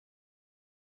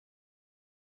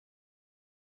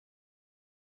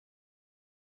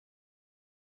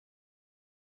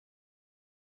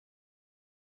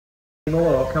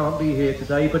or can't be here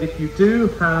today, but if you do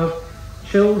have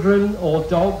children or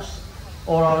dogs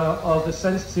or are of a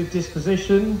sensitive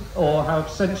disposition or have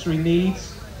sensory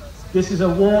needs, this is a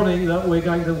warning that we're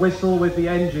going to whistle with the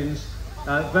engines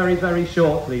very, very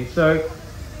shortly. So,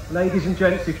 ladies and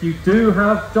gents, if you do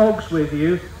have dogs with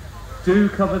you, do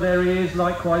cover their ears.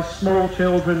 Likewise, small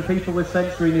children, people with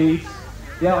sensory needs.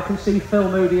 Yeah, I can see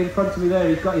Phil Moody in front of me there.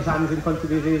 He's got his hands in front of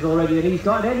his ears already, and he's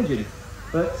got an engine.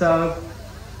 But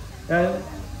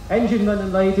engine men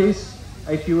and ladies,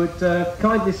 if you would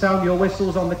kindly sound your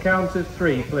whistles on the count of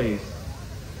 3, please.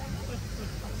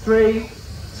 3,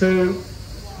 2,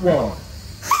 1.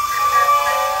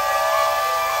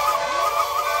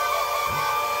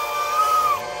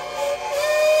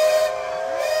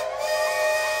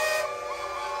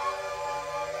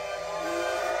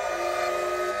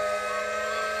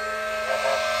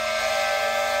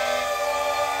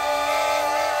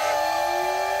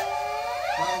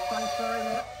 Well, thanks very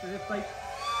much.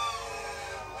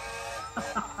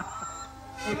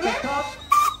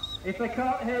 If they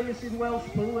can't hear us in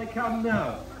Welshpool, they can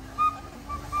now.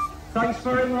 Thanks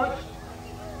very much.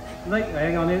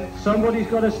 Hang on in. Somebody's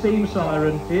got a steam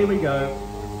siren. Here we go.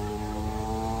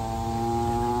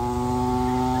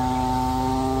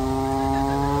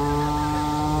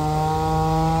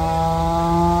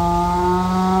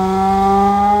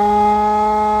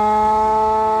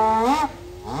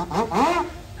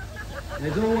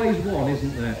 There's always one,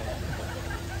 isn't there?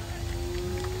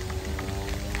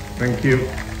 Thank you.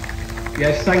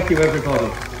 Yes, thank you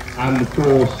everybody. And of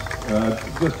course,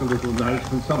 just a little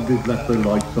announcement, somebody's left their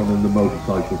lights on in the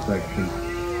motorcycle section.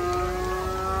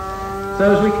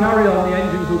 So as we carry on, the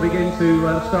engines will begin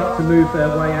to start to move their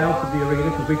way out of the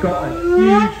arena, because we've got a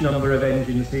huge number of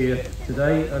engines here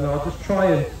today, and I'll just try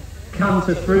and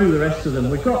canter through the rest of them.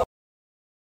 We've got